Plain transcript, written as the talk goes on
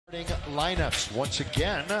Lineups once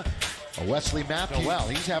again. Wesley Matthews. Well,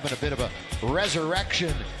 he's having a bit of a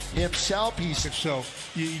resurrection himself. So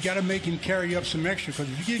you got to make him carry up some extra,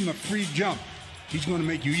 because if you give him a free jump, he's going to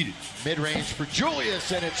make you eat it. Mid-range for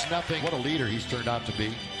Julius, and it's nothing. What a leader he's turned out to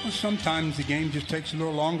be. Well, sometimes the game just takes a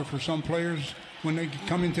little longer for some players when they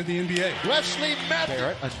come into the NBA. Wesley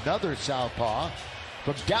Matthews, another southpaw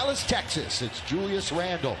from Dallas, Texas. It's Julius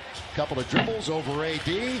Randle. Couple of dribbles over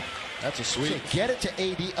AD. That's a sweep. So get it to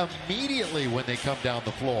AD immediately when they come down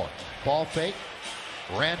the floor. Ball fake.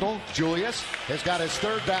 Randle, Julius has got his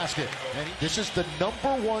third basket. And this is the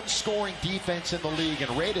 #1 scoring defense in the league and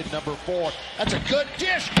rated #4. That's a good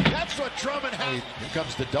dish. That's what Drummond has. Here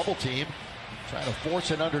comes the double team. Trying to force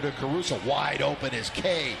it under to Caruso. Wide open is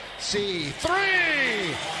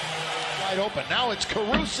KC3. Wide open. Now it's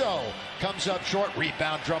Caruso. Comes up short.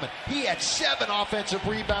 Rebound Drummond. He had 7 offensive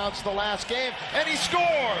rebounds the last game, and he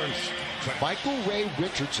scores. Michael Ray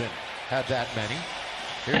Richardson had that many.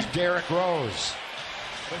 Here's Derrick Rose.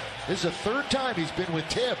 This is the 3rd time he's been with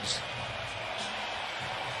Tibbs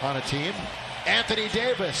on a team. Anthony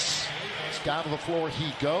Davis. Down to the floor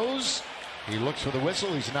he goes. He looks for the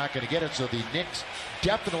whistle. He's not going to get it, so the Knicks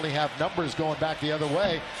definitely have numbers going back the other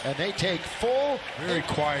way, and they take full. Very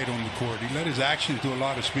quiet on the court. He let his actions do a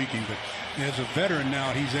lot of speaking, but as a veteran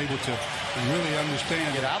now, he's able to really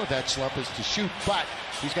understand. Get out of that slump is to shoot, but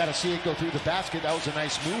he's got to see it go through the basket. That was a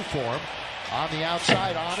nice move for him. On the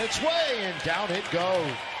outside, on its way, and down it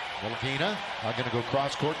goes. Filipina going to go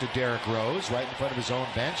cross court to Derrick Rose, right in front of his own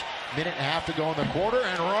bench. 1.5 to go in the quarter,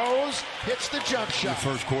 and Rose hits the jump shot. The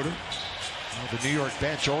first quarter. Well, the New York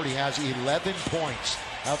bench already has 11 points,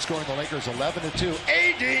 outscoring the Lakers 11-2.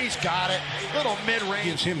 AD's got it. Little mid-range.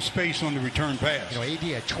 Gives him space on the return pass. You know,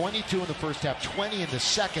 AD had 22 in the first half, 20 in the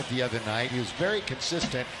second the other night. He was very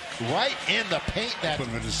consistent, right in the paint. That put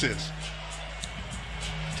him an assist.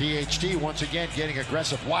 THT once again getting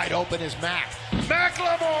aggressive. Wide open is Mac.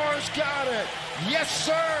 McLemore's got it. Yes,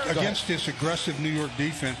 sir. Against this aggressive New York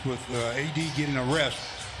defense with AD getting a rest,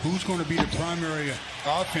 who's going to be the primary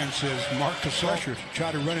offense as Marcus pressure?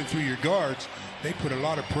 Try to run it through your guards. They put a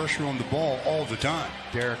lot of pressure on the ball all the time.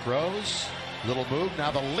 Derrick Rose, little move. Now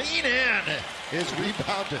the lean in is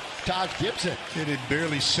rebound to Taj Gibson. It had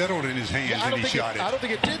barely settled in his hands, and he shot it. I don't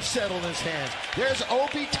think it did settle in his hands. There's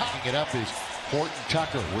Obi tying it up. Is Horton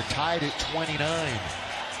Tucker. We're tied at 29.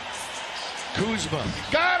 Kuzma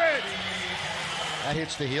got it. That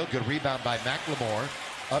hits the heel. Good rebound by McLemore.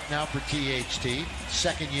 Up now for THT.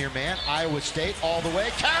 Second-year man. Iowa State all the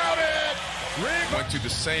way. Count it! Went to the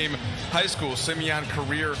same high school, Simeon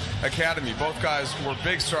Career Academy. Both guys were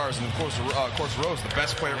big stars, and of course Rose, the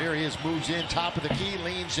best player. Here he is, moves in, top of the key,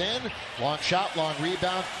 leans in. Long shot, long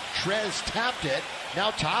rebound. Trez tapped it.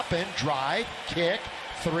 Now Toppin, drive, kick,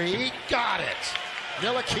 3, got it.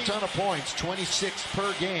 Milliken, ton of points, 26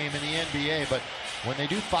 per game in the NBA, but when they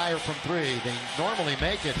do fire from 3, they normally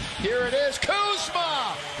make it. Here it is,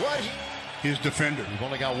 Kuzma! His defender. We've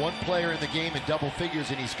only got 1 player in the game in double figures,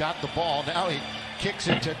 and he's got the ball. Now he kicks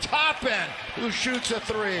it to Toppin, who shoots a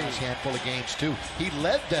 3. A handful of games, too. He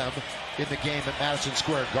led them in the game at Madison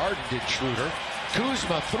Square Garden, did Schroeder.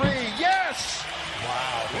 Kuzma, 3, yes!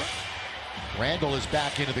 Wow. Randle is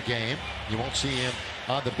back into the game. You won't see him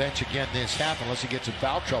on the bench again this half unless he gets in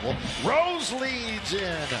foul trouble. Rose leads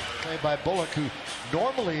in. Played by Bullock, who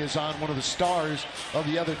normally is on one of the stars of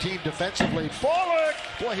the other team defensively. Bullock!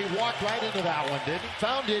 Boy, he walked right into that one, didn't he?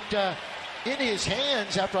 Found it in his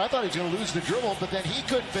hands after I thought he was going to lose the dribble, but then he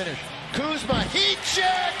couldn't finish. Kuzma, heat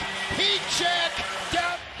check! Heat check!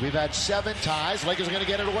 Down. We've had 7 ties. Lakers are going to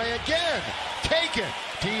get it away again. Taken.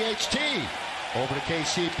 THT. Over to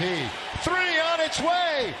KCP. 3 on its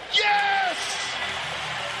way. Yes!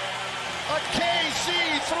 A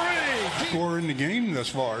KC3. Scorer in the game thus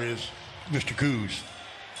far is Mr. Kuz.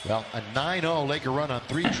 Well, a 9-0 Laker run on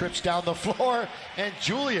 3 trips down the floor, and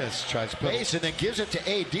Julius tries to base and then gives it to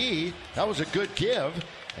AD. That was a good give,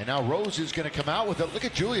 and now Rose is going to come out with it. Look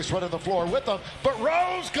at Julius running the floor with them, but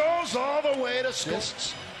Rose goes all the way to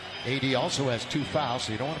assists. AD also has 2 fouls,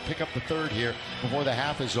 so you don't want to pick up the 3rd here before the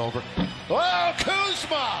half is over. Oh,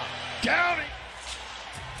 Kuzma! Down!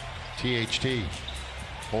 THT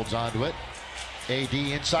holds on to it. AD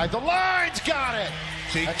inside the lines, got it!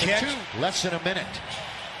 Catch. 2, less than a minute.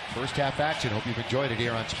 First half action. Hope you've enjoyed it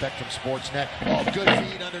here on Spectrum Sportsnet. Oh, good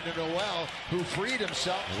feed under to Noel, who freed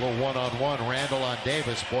himself. A little one-on-one, Randle on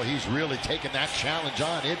Davis. Boy, he's really taken that challenge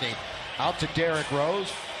on, isn't he? Out to Derrick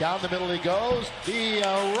Rose. Down the middle he goes. The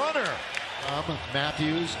runner from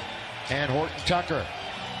Matthews and Horton Tucker.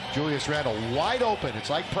 Julius Randle wide open. It's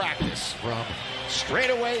like practice from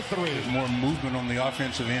straightaway 3. There's more movement on the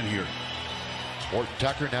offensive end here. Horton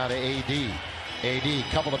Tucker now to AD. AD,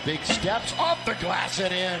 couple of big steps off the glass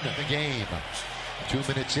and in the game. 2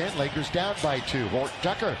 minutes in, Lakers down by 2. Horton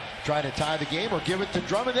Tucker trying to tie the game or give it to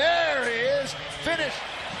Drummond. There he is, finished.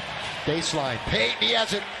 Baseline, Payton, he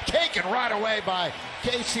has it taken right away by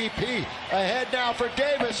KCP. Ahead now for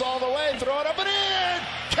Davis all the way, throw it up and in,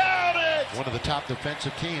 count it! One of the top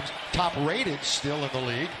defensive teams, top rated still in the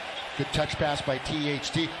league. Good touch pass by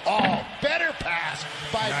THT. Oh, better pass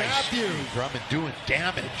by Matthews. Drummond doing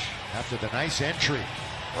damage after the nice entry.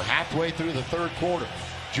 We're halfway through the third quarter.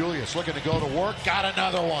 Julius looking to go to work, got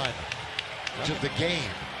another one. To the game.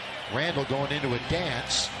 Randall going into a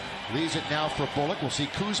dance. Leaves it now for Bullock. We'll see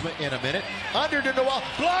Kuzma in a minute. Under to Noel.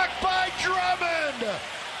 Blocked by Drummond.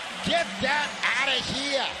 Get that out of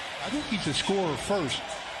here. I think he's a scorer first.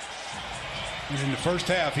 And in the first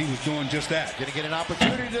half, he was doing just that. Going to get an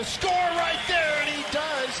opportunity to score right there, and he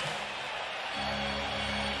does.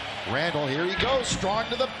 Randall, here he goes, strong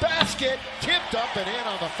to the basket. Tipped up and in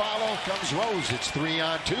on the follow comes Rose. It's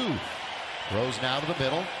 3-on-2. Rose now to the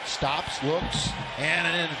middle, stops, looks,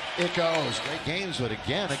 and in it goes. Great games, but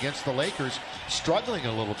again, against the Lakers, struggling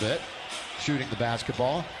a little bit, shooting the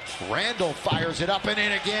basketball. Randall fires it up and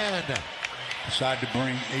in again. Decided to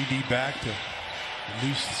bring AD back to at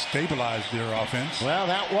least stabilize their offense. Well,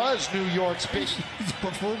 that was New York's big. He's a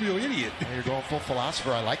proverbial idiot. You're going full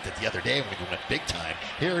philosopher. I liked it the other day when we went big time.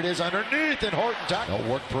 Here it is underneath, and Horton Tucker.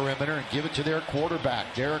 They'll work perimeter and give it to their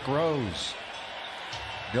quarterback, Derrick Rose.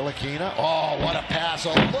 Ntilikina. Oh, what a pass. A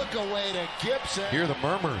look away to Gibson. Hear the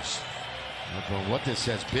murmurs of what this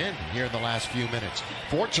has been here in the last few minutes.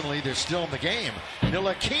 Fortunately, they're still in the game.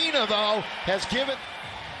 Ntilikina, though, has given.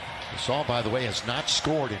 Gasol, by the way, has not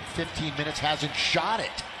scored in 15 minutes, hasn't shot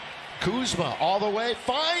it. Kuzma all the way,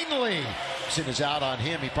 finally. Gibson is out on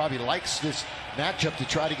him. He probably likes this matchup to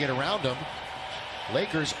try to get around him.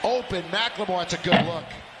 Lakers open. McLemore, it's a good look.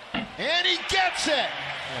 And he gets it.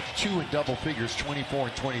 That's 2 in double figures, 24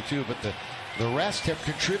 and 22, but the rest have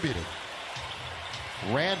contributed.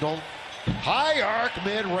 Randall, high arc,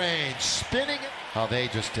 mid-range, spinning it. Oh, they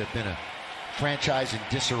just have been a franchise in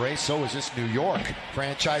disarray. So is this New York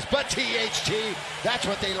franchise. But THT, that's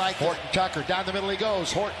what they like. Horton Tucker, down the middle he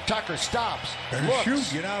goes. Horton Tucker stops. Better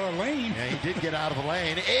shoot, get out of the lane. Yeah, he did get out of the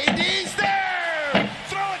lane. AD's there!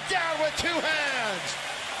 Throw it down with 2 hands.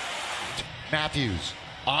 Matthews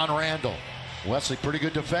on Randall. Wesley, pretty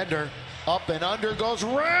good defender. Up and under goes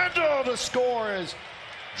Randall to score as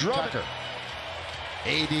Tucker.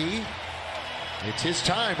 AD, it's his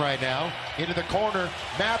time right now. Into the corner.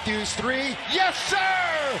 Matthews 3. Yes,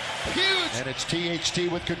 sir! Huge! And it's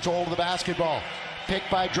THT with control of the basketball.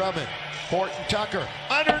 Picked by Drummond. Horton Tucker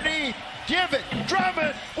underneath. Give it.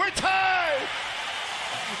 Drummond. We're tied.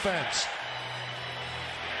 Defense.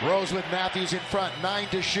 Rose with Matthews in front. 9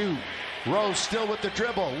 to shoot. Rose still with the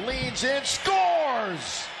dribble, leans in,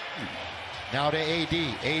 scores! Now to AD.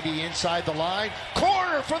 AD inside the line.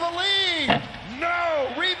 Corner for the lead!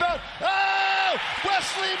 No! Rebound! Oh!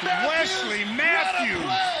 Wesley Matthews! Wesley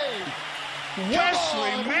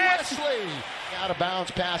Matthews! Out of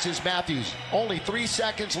bounds passes Matthews. Only 3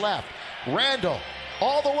 seconds left. Randall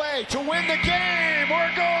all the way to win the game!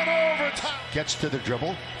 We're going overtime! Gets to the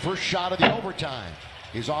dribble. First shot of the overtime.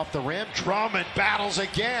 He's off the rim. Drummond battles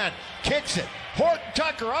again. Kicks it. Horton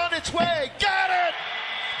Tucker on its way. Got it!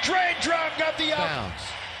 Dre Drum got the bounce.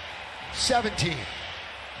 17.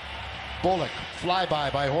 Bullock,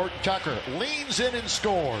 flyby by Horton Tucker. Leans in and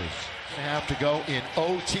scores. Have to go in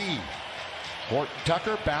OT. Horton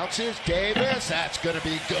Tucker bounces. Davis, that's going to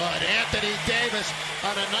be good. Anthony Davis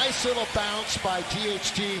on a nice little bounce by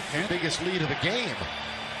THT. Biggest lead of the game.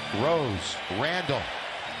 Rose, Randall.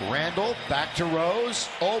 Randall back to Rose.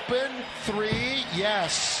 Open 3.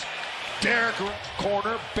 Yes. Derrick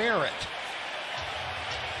corner. Barrett.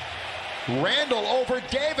 Randall over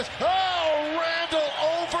Davis. Oh, Randall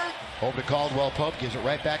over. Over to Caldwell Pope. Gives it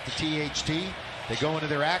right back to THT. They go into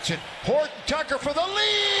their action. Horton Tucker for the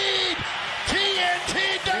lead.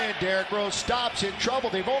 TNT done. Derrick Rose stops in trouble.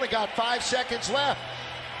 They've only got 5 seconds left.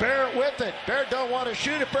 Barrett with it. Barrett don't want to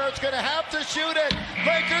shoot it. Barrett's going to have to shoot it.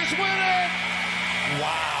 Lakers win it.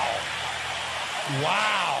 Wow.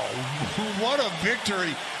 Wow. What a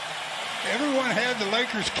victory. Everyone had the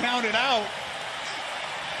Lakers counted out.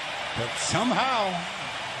 But somehow,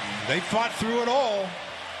 they fought through it all.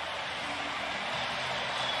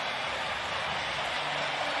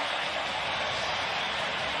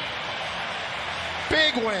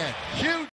 Big win. Huge.